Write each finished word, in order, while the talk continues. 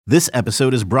This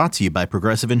episode is brought to you by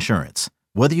Progressive Insurance.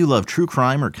 Whether you love true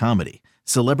crime or comedy,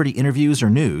 celebrity interviews or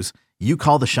news, you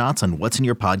call the shots on what's in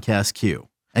your podcast queue.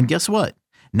 And guess what?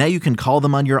 Now you can call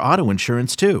them on your auto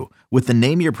insurance too with the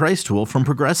Name Your Price tool from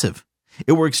Progressive.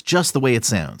 It works just the way it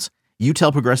sounds. You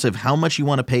tell Progressive how much you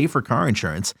want to pay for car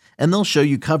insurance, and they'll show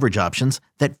you coverage options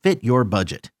that fit your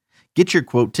budget. Get your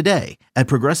quote today at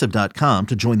Progressive.com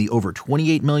to join the over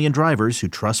 28 million drivers who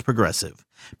trust Progressive.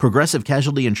 Progressive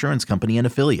Casualty Insurance Company and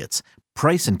Affiliates.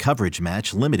 Price and coverage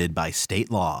match limited by state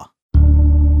law.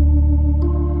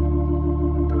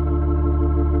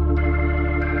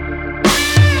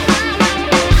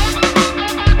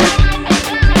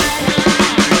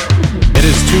 It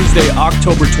is Tuesday,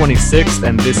 October 26th,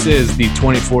 and this is the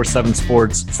 24/7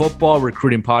 Sports Football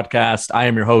Recruiting Podcast. I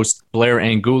am your host, Blair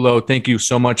Angulo. Thank you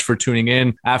so much for tuning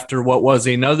in after what was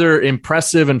another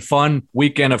impressive and fun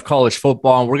weekend of college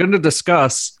football. And we're going to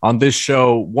discuss on this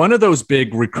show one of those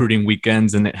big recruiting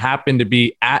weekends, and it happened to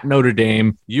be at Notre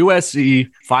Dame, USC,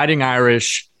 Fighting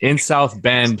Irish, in South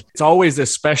Bend. It's always a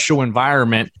special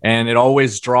environment, and it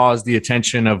always draws the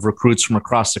attention of recruits from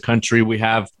across the country. We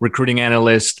have recruiting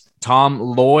analyst Tom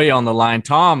Loy on the line.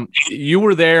 Tom, you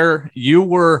were there. You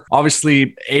were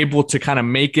obviously able to kind of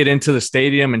make it into the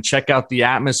stadium and check out the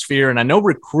atmosphere. And I know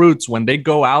recruits, when they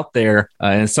go out there,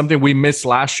 and it's something we missed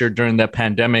last year during the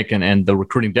pandemic and the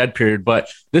recruiting dead period, but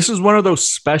this is one of those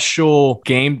special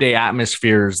game day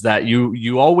atmospheres that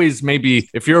you always, maybe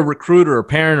if you're a recruiter or a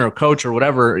parent or a coach or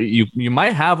whatever, you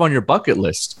might have on your bucket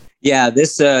list. Yeah,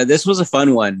 this was a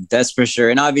fun one, that's for sure.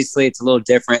 And obviously it's a little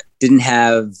different. Didn't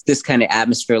have this kind of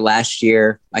atmosphere last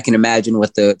year. I can imagine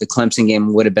what the Clemson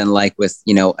game would have been like with,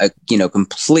 a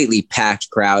completely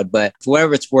packed crowd. But for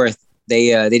whatever it's worth,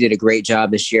 they did a great job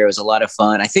this year. It was a lot of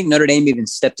fun. I think Notre Dame even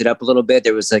stepped it up a little bit.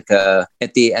 There was at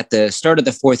the start of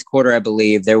the fourth quarter, I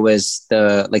believe, there was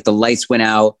the lights went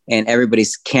out and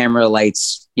everybody's camera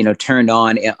lights turned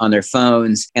on their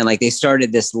phones, and they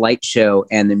started this light show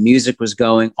and the music was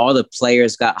going. All the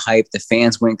players got hyped. The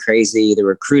fans went crazy. The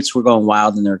recruits were going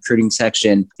wild in the recruiting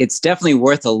section. It's definitely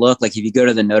worth a look. If you go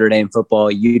to the Notre Dame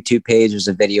football YouTube page, there's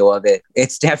a video of it.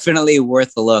 It's definitely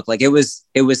worth a look. It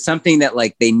was something that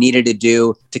they needed to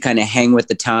do to kind of hang with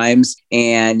the times.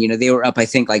 And, they were up, I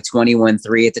think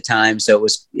 21-3 at the time. So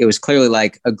it was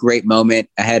clearly a great moment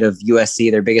ahead of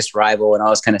USC, their biggest rival, and all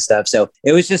this kind of stuff. So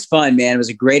it was just fun, man. It was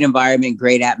a great environment,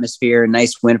 great atmosphere,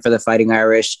 nice win for the Fighting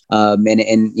Irish.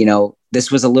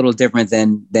 This was a little different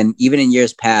than even in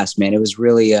years past, man. It was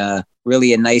really a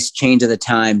nice change of the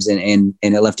times, and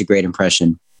it left a great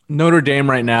impression. Notre Dame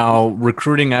right now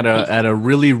recruiting at a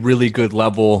really, really good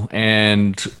level.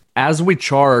 And as we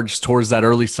charge towards that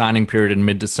early signing period in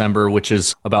mid-December, which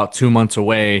is about 2 months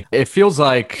away, it feels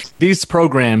like these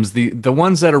programs, the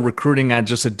ones that are recruiting at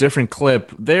just a different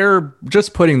clip, they're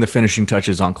just putting the finishing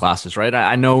touches on classes, right?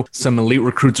 I know some elite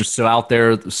recruits are still out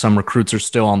there. Some recruits are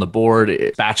still on the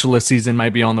board. Bachelor season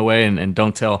might be on the way, and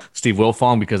don't tell Steve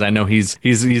Wilfong, because I know he's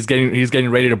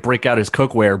getting ready to break out his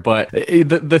cookware. But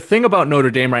the thing about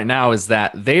Notre Dame right now is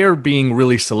that they are being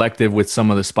really selective with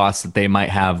some of the spots that they might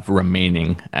have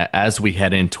remaining as we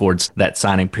head in towards that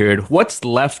signing period. What's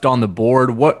left on the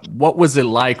board? What was it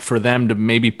like for them to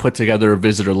maybe put together a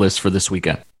visitor list for this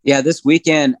weekend? Yeah, this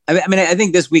weekend, I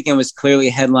think this weekend was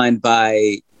clearly headlined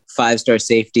by five-star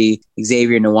safety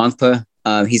Xavier Nwankpa.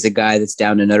 He's a guy that's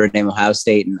down to Notre Dame, Ohio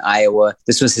State, and Iowa.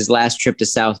 This was his last trip to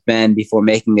South Bend before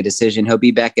making a decision. He'll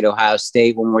be back at Ohio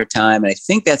State one more time, and I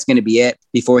think that's going to be it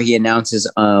before he announces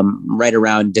right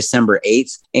around December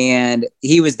 8th. And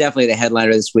he was definitely the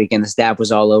headliner this weekend. The staff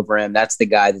was all over him. That's the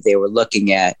guy that they were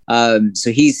looking at. So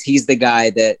he's the guy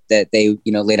that they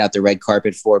laid out the red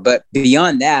carpet for. But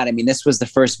beyond that, this was the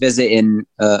first visit in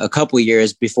a couple of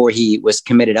years before he was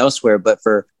committed elsewhere. But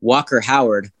for Walker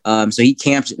Howard, so he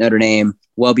camped at Notre Dame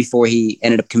well before he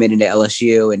ended up committing to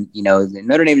LSU. And,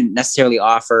 Notre Dame didn't necessarily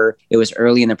offer. It was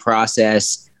early in the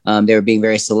process. They were being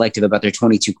very selective about their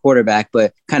 22 quarterback,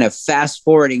 but kind of fast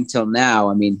forwarding till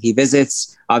now. He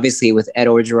visits obviously with Ed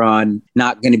Orgeron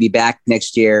not going to be back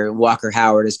next year. Walker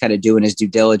Howard is kind of doing his due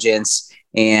diligence.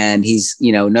 And he's,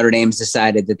 Notre Dame's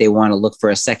decided that they want to look for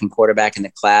a second quarterback in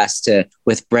the class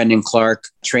with Brendan Clark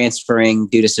transferring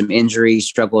due to some injury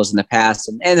struggles in the past.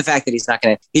 And the fact that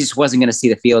he just wasn't going to see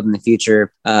the field in the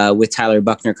future with Tyler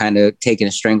Buckner kind of taking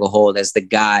a stranglehold as the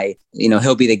guy,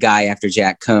 he'll be the guy after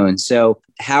Jack Cohn. So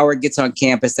Howard gets on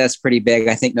campus. That's pretty big.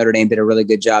 I think Notre Dame did a really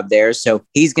good job there. So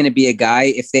he's going to be a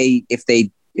guy if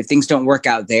they if things don't work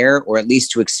out there, or at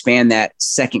least to expand that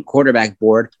second quarterback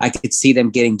board, I could see them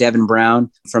getting Devin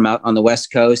Brown from out on the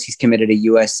West Coast. He's committed to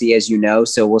USC, as you know.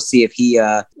 So we'll see if he,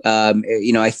 I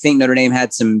think Notre Dame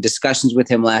had some discussions with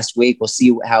him last week. We'll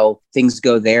see how things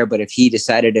go there. But if he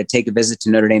decided to take a visit to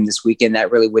Notre Dame this weekend,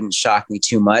 that really wouldn't shock me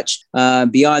too much.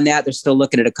 Beyond that, they're still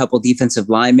looking at a couple defensive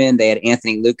linemen. They had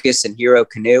Anthony Lucas and Hero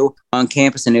Canu on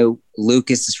campus. I know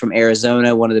Lucas is from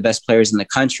Arizona, one of the best players in the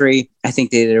country. I think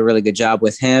they did a really good job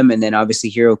with him. And then obviously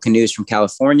Hero Canu is from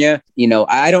California.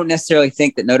 I don't necessarily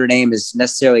think that Notre Dame is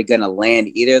necessarily going to land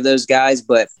either of those guys,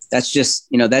 but that's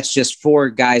just four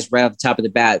guys right off the top of the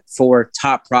bat, four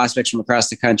top prospects from across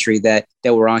the country that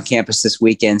were on campus this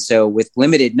weekend. So with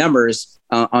limited numbers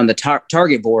on the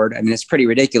target board, I mean, it's pretty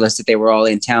ridiculous that they were all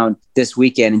in town this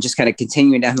weekend. And just kind of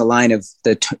continuing down the line of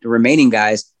the remaining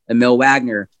guys, Emil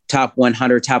Wagner, top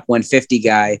 100, top 150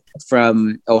 guy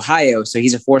from Ohio. So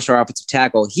he's a 4-star offensive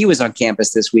tackle. He was on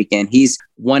campus this weekend. He's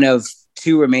one of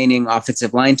 2 remaining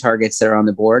offensive line targets that are on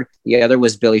the board. The other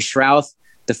was Billy Schrouth,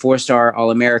 the 4-star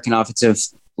All-American offensive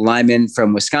lineman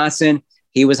from Wisconsin.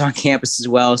 He was on campus as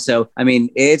well. So, I mean,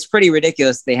 it's pretty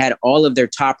ridiculous. They had all of their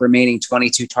top remaining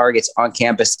 22 targets on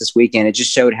campus this weekend. It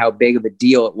just showed how big of a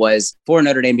deal it was for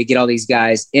Notre Dame to get all these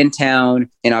guys in town.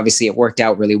 And obviously it worked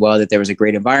out really well, that there was a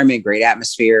great environment, great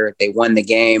atmosphere. They won the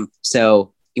game.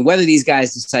 So whether these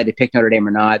guys decide to pick Notre Dame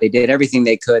or not, they did everything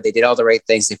they could. They did all the right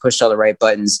things. They pushed all the right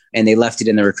buttons, and they left it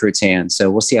in the recruits' hands. So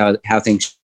we'll see how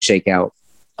things shake out.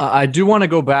 I do want to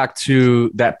go back to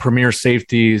that premier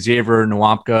safety, Xavier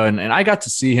Nwankpa, and I got to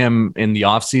see him in the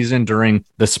offseason during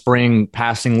the spring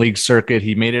passing league circuit.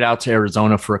 He made it out to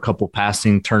Arizona for a couple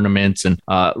passing tournaments, and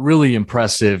really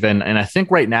impressive. And I think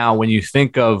right now, when you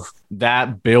think of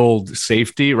that build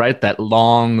safety, right, that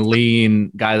long, lean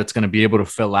guy that's going to be able to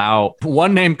fill out,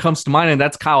 one name comes to mind, and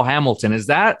that's Kyle Hamilton. Is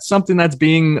that something that's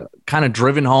being kind of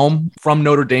driven home from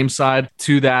Notre Dame side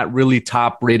to that really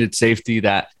top rated safety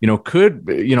that, could,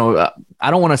 I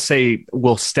don't want to say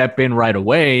will step in right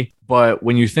away, but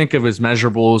when you think of his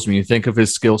measurables, when you think of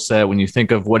his skill set, when you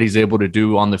think of what he's able to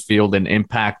do on the field and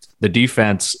impact the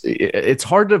defense, it's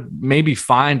hard to maybe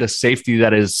find a safety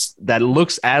that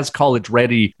looks as college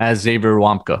ready as Xavier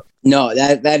Nwankpa. No,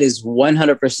 that is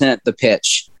 100% the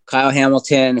pitch. Kyle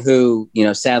Hamilton, who,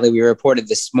 sadly we reported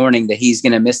this morning that he's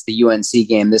going to miss the UNC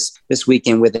game this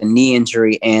weekend with a knee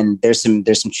injury. And there's some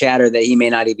chatter that he may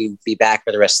not even be back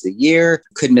for the rest of the year.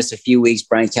 Could miss a few weeks.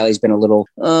 Brian Kelly's been a little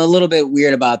bit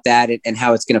weird about that and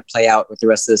how it's going to play out with the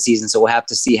rest of the season. So we'll have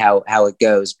to see how it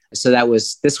goes. So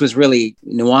this was really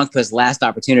Nwankpa's last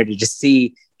opportunity to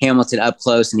see Hamilton up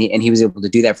close, and he was able to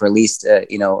do that for at least a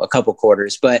couple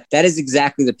quarters. But that is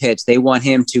exactly the pitch. They want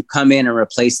him to come in and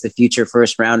replace the future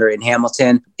first rounder in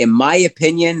Hamilton. In my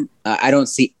opinion, I don't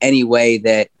see any way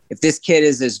that if this kid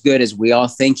is as good as we all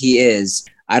think he is,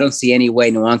 I don't see any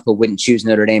way Nwankpa wouldn't choose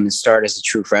Notre Dame and start as a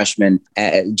true freshman,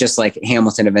 just like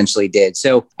Hamilton eventually did.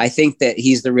 So I think that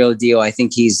he's the real deal. I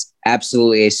think he's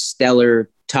absolutely a stellar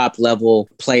top level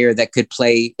player that could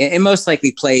play and most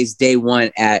likely plays day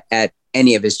one at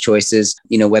any of his choices,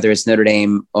 whether it's Notre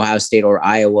Dame, Ohio State, or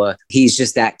Iowa. He's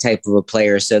just that type of a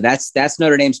player. So that's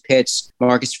Notre Dame's pitch.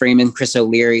 Marcus Freeman, Chris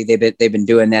O'Leary, they've been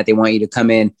doing that. They want you to come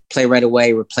in, play right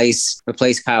away, replace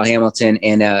Kyle Hamilton,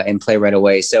 and play right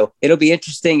away. So it'll be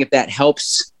interesting if that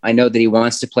helps. I know that he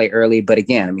wants to play early, but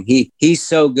again, I mean, he's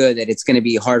so good that it's going to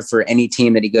be hard for any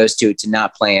team that he goes to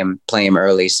not play him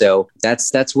early. So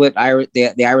that's what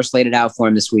the Irish laid it out for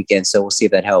him this weekend. So we'll see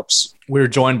if that helps. We're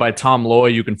joined by Tom Loy.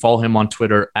 You can follow him on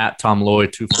Twitter at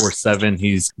TomLoy247.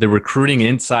 He's the recruiting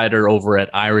insider over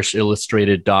at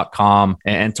IrishIllustrated.com.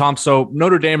 And Tom, so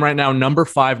Notre Dame right now, number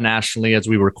 5 nationally as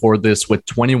we record this with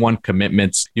 21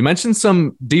 commitments. You mentioned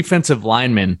some defensive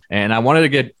linemen, and I wanted to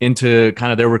get into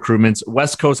kind of their recruitments.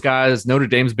 West Coast guys, Notre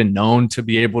Dame's been known to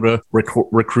be able to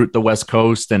recruit the West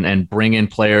Coast and bring in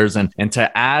players, and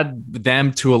to add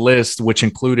them to a list, which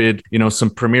included, some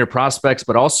premier prospects,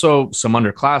 but also some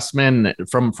underclassmen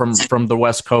from the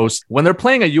West Coast. When they're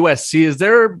playing at USC, is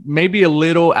there maybe a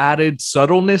little added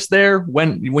subtleness there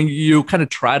when you kind of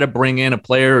try to bring in a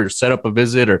player or set up a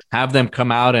visit or have them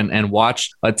come out and watch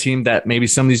a team that maybe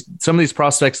some of these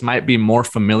prospects might be more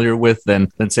familiar with than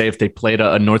say if they played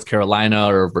a North Carolina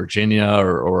or Virginia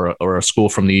or a school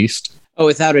from the East? Oh,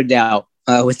 without a doubt.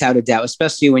 without a doubt,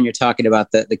 especially when you're talking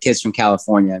about the kids from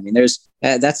California. I mean,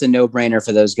 that's a no-brainer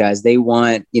for those guys. They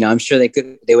want, I'm sure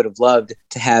they would have loved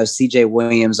to have CJ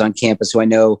Williams on campus, who I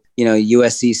know,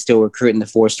 USC is still recruiting the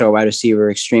 4-star wide receiver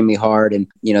extremely hard. And,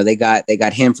 they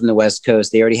got him from the West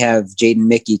Coast. They already have Jaden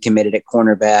Mickey committed at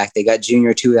cornerback. They got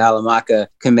Junior Tuihalamaka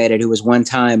committed, who was one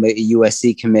time a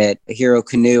USC commit. Hero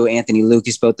Canoe, Anthony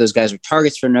Lucas, both those guys are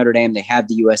targets for Notre Dame. They have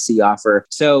the USC offer.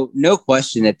 So no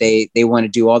question that they want to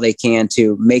do all they can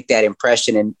to make that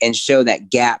impression and show that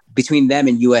gap between them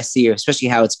and USC, especially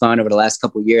how it's gone over the last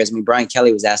couple of years. I mean, Brian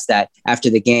Kelly was asked that after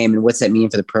the game, and what's that mean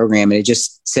for the program? And it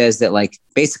just says that,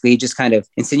 basically he just kind of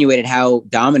insinuated how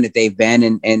dominant they've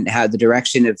been and how the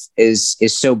direction is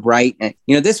so bright. And,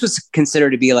 this was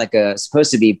considered to be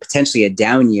supposed to be potentially a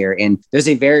down year. And there's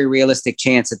a very realistic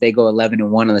chance that they go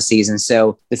 11-1 on the season.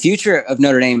 So the future of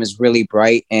Notre Dame is really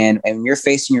bright. And you're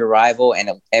facing your rival. And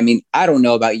I mean, I don't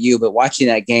know about you, but watching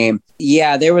that game,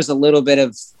 yeah, there was a little bit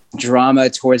of drama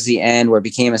towards the end where it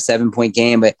became a 7-point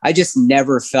game, but I just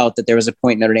never felt that there was a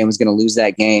point Notre Dame was going to lose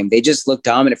that game. They just looked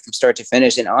dominant from start to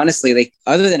finish. And honestly,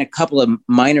 other than a couple of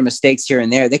minor mistakes here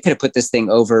and there, they could have put this thing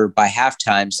over by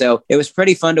halftime. So it was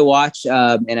pretty fun to watch.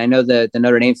 And I know the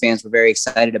Notre Dame fans were very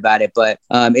excited about it, but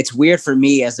it's weird for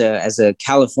me as a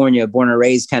California born and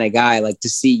raised kind of guy, to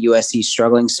see USC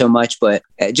struggling so much. But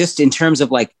just in terms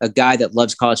of a guy that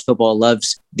loves college football,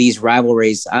 loves these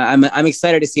rivalries, I'm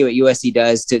excited to see what USC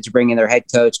does to bring in their head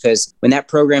coach, because when that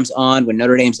program's on, when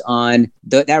Notre Dame's on,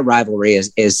 that rivalry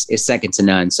is second to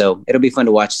none. So it'll be fun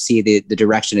to watch, see the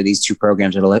direction of these two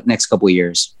programs over the next couple of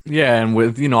years. Yeah, and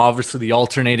with obviously the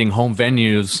alternating home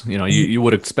venues, you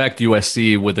would expect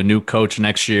USC with a new coach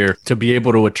next year to be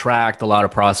able to attract a lot of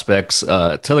prospects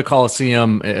to the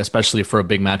Coliseum, especially for a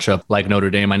big matchup like Notre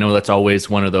Dame. I know that's always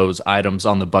one of those items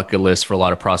on the bucket list for a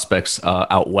lot of prospects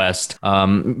out west.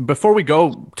 Before we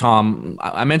go, Tom,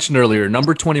 I mentioned earlier,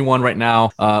 number 21 right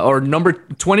now, or number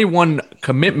 21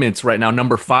 commitments right now,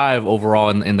 number 5 overall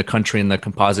in the country in the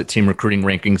composite team recruiting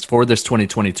rankings for this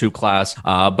 2022 class.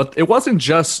 But it wasn't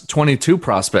just 22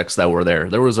 prospects that were there.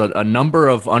 There was a number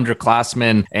of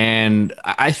underclassmen, and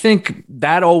I think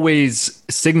that always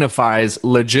signifies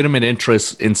legitimate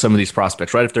interest in some of these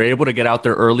prospects, right? If they're able to get out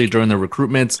there early during the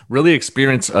recruitments, really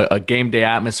experience a game day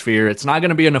atmosphere. It's not going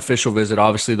to be an official visit.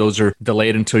 Obviously, those are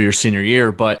delayed until your senior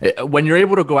year. But when you're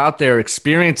able to go out there,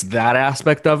 experience that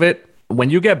aspect of it, when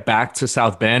you get back to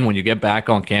South Bend, when you get back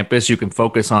on campus, you can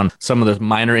focus on some of the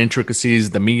minor intricacies,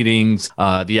 the meetings,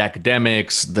 the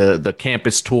academics, the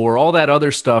campus tour, all that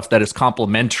other stuff that is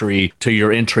complementary to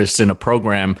your interests in a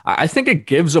program. I think it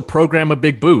gives a program a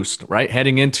big boost, right?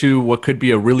 Heading into what could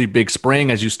be a really big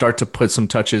spring as you start to put some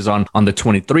touches on the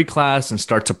 23 class and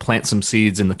start to plant some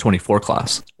seeds in the 24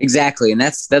 class. Exactly. And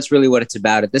that's really what it's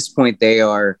about. At this point, they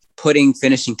are putting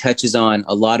finishing touches on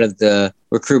a lot of the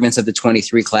recruitments of the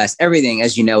 23 class. Everything,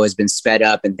 as you know, has been sped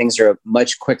up, and things are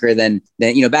much quicker than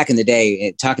back in the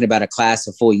day. Talking about a class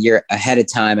a full year ahead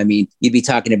of time, I mean, you'd be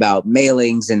talking about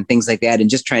mailings and things like that, and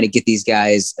just trying to get these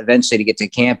guys eventually to get to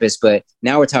campus. But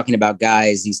now we're talking about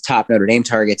guys, these top Notre Dame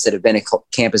targets that have been at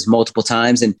campus multiple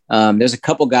times. And there's a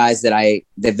couple guys that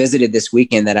visited this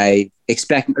weekend that I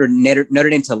expect Notre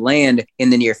Dame to land in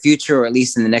the near future, or at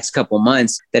least in the next couple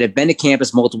months, that have been to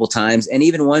campus multiple times, and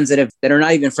even ones that are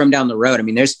not even from down the road. I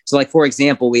mean, for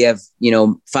example, we have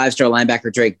 5-star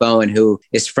linebacker Drake Bowen, who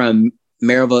is from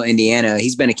Maryville, Indiana.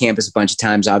 He's been to campus a bunch of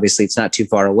times. Obviously, it's not too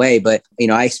far away, but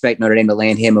I expect Notre Dame to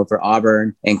land him over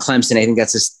Auburn and Clemson. I think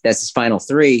that's his final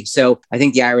 3. So I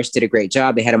think the Irish did a great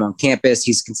job. They had him on campus.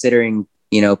 He's considering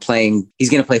he's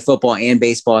going to play football and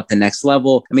baseball at the next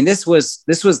level. I mean, this was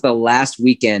the last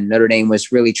weekend Notre Dame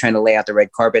was really trying to lay out the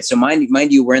red carpet. So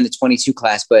mind you, we're in the 22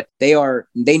 class, but they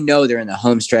know they're in the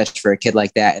home stretch for a kid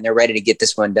like that, and they're ready to get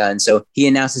this one done. So he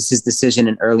announces his decision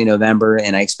in early November,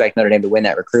 and I expect Notre Dame to win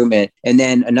that recruitment. And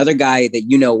then another guy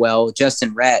that well,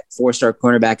 Justin Rhett, 4-star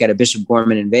cornerback out of Bishop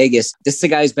Gorman in Vegas. This is a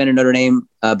guy who's been in Notre Dame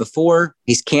before.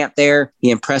 He's camped there.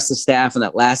 He impressed the staff on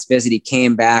that last visit. He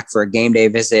came back for a game day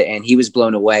visit, and he was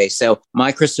blown away. So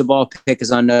my crystal ball pick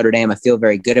is on Notre Dame. I feel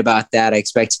very good about that. I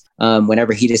expect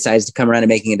whenever he decides to come around and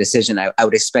making a decision, I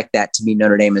would expect that to be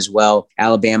Notre Dame as well.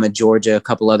 Alabama, Georgia, a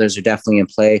couple others are definitely in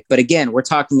play. But again, we're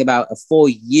talking about a full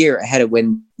year ahead of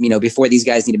when, before these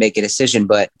guys need to make a decision.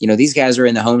 But, these guys are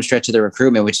in the home stretch of the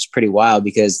recruitment, which is pretty wild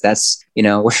because that's,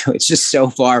 it's just so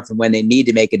far from when they need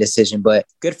to make a decision. But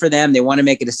good for them. They want to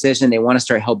make a decision. They want to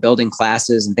start help building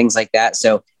classes and things like that.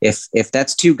 So if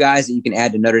that's 2 guys that you can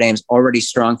add to Notre Dame's already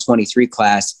strong 23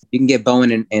 class, you can get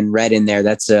Bowen and Red in there.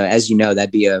 That's, as you know,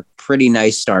 that'd be a pretty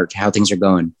nice start to how things are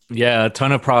going. Yeah, a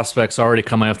ton of prospects already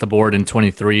coming off the board in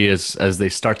 23 as they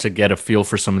start to get a feel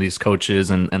for some of these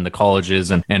coaches and the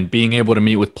colleges and being able to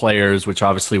meet with players, which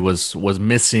obviously was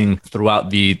missing throughout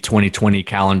the 2020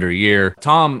 calendar year.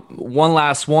 Tom, one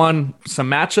last one, some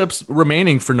matchups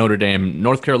remaining for Notre Dame.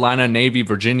 North Carolina, Navy,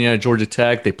 Virginia, Georgia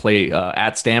Tech. They play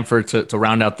at Stanford to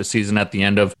round out the season at the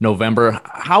end of November.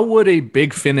 How would a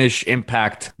big finish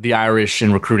impact the Irish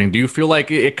in recruiting? Do you feel like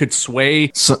it could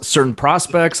sway certain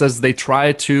prospects as they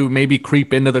try to maybe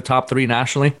creep into the top 3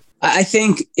 nationally? I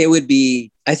think it would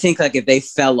be, like if they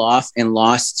fell off and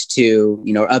lost to,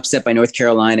 upset by North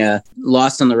Carolina,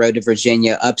 lost on the road to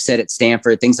Virginia, upset at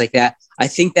Stanford, things like that. I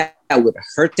think that would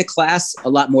hurt the class a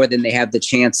lot more than they have the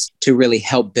chance to really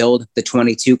help build the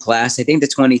 22 class. I think the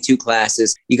 22 class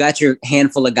is, you got your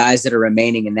handful of guys that are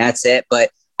remaining and that's it. But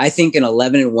I think an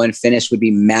 11-1 finish would be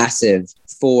massive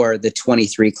for the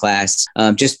 23 class,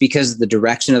 just because of the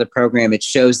direction of the program. It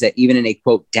shows that even in a,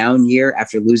 quote, down year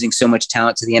after losing so much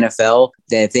talent to the NFL,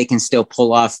 that if they can still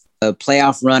pull off a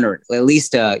playoff run or at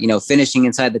least, finishing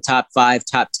inside the top 5,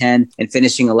 top 10 and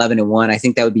finishing 11-1, I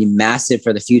think that would be massive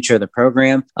for the future of the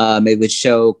program. It would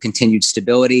show continued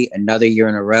stability, another year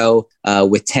in a row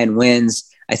with 10 wins.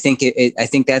 I think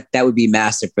that would be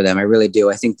massive for them. I really do.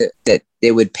 I think that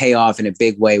it would pay off in a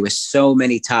big way with so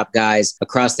many top guys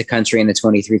across the country in the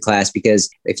 23 class.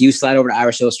 Because if you slide over to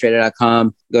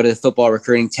irishillustrated.com, go to the football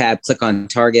recruiting tab, click on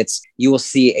targets, you will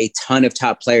see a ton of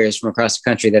top players from across the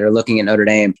country that are looking at Notre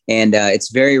Dame. And it's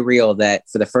very real that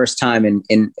for the first time in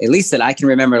at least that I can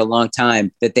remember in a long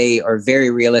time, that they are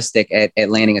very realistic at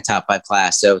landing a top 5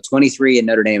 class. So 23 in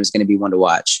Notre Dame is going to be one to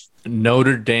watch.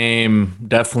 Notre Dame,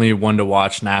 definitely one to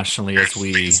watch nationally as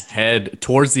we head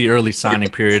towards the early signing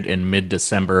period in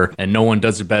mid-December. And no one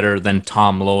does it better than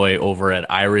Tom Loy over at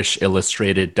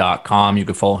irishillustrated.com. You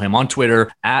can follow him on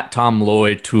Twitter at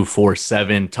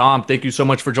TomLoy247. Tom, thank you so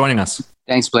much for joining us.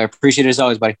 Thanks, Blair. Appreciate it as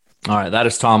always, buddy. All right, that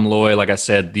is Tom Loy, like I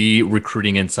said, the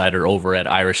recruiting insider over at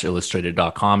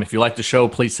irishillustrated.com. If you like the show,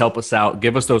 please help us out.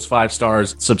 Give us those 5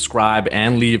 stars, subscribe,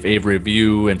 and leave a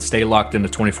review, and stay locked into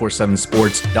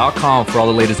 247sports.com for all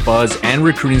the latest buzz and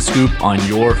recruiting scoop on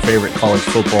your favorite college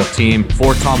football team.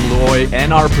 For Tom Loy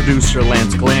and our producer,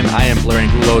 Lance Glenn, I am Blair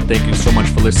Angulo. Thank you so much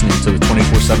for listening to the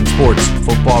 247 Sports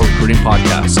Football Recruiting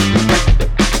Podcast.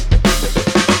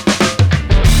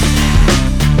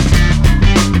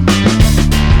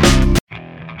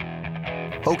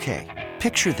 Okay,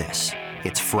 picture this.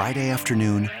 It's Friday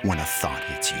afternoon when a thought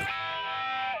hits you.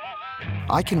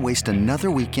 I can waste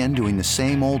another weekend doing the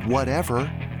same old whatever,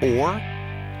 or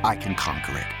I can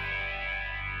conquer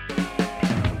it.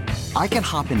 I can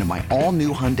hop into my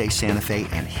all-new Hyundai Santa Fe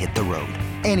and hit the road.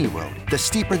 Any road. The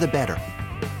steeper, the better.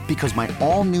 Because my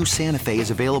all-new Santa Fe is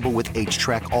available with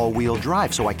H-Track all-wheel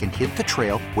drive, so I can hit the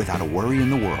trail without a worry in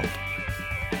the world.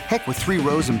 Heck, with 3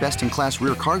 rows and best-in-class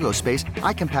rear cargo space,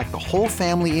 I can pack the whole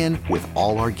family in with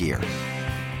all our gear.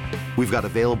 We've got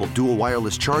available dual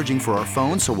wireless charging for our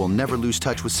phones, so we'll never lose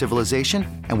touch with civilization,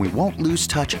 and we won't lose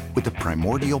touch with the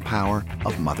primordial power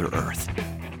of Mother Earth.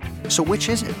 So which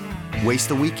is it? Waste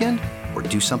the weekend or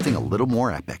do something a little more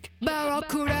epic?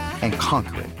 And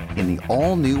conquer it in the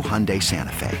all-new Hyundai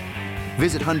Santa Fe.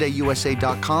 Visit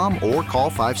HyundaiUSA.com or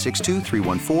call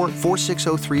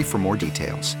 562-314-4603 for more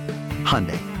details.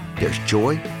 Hyundai. There's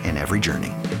joy in every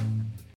journey.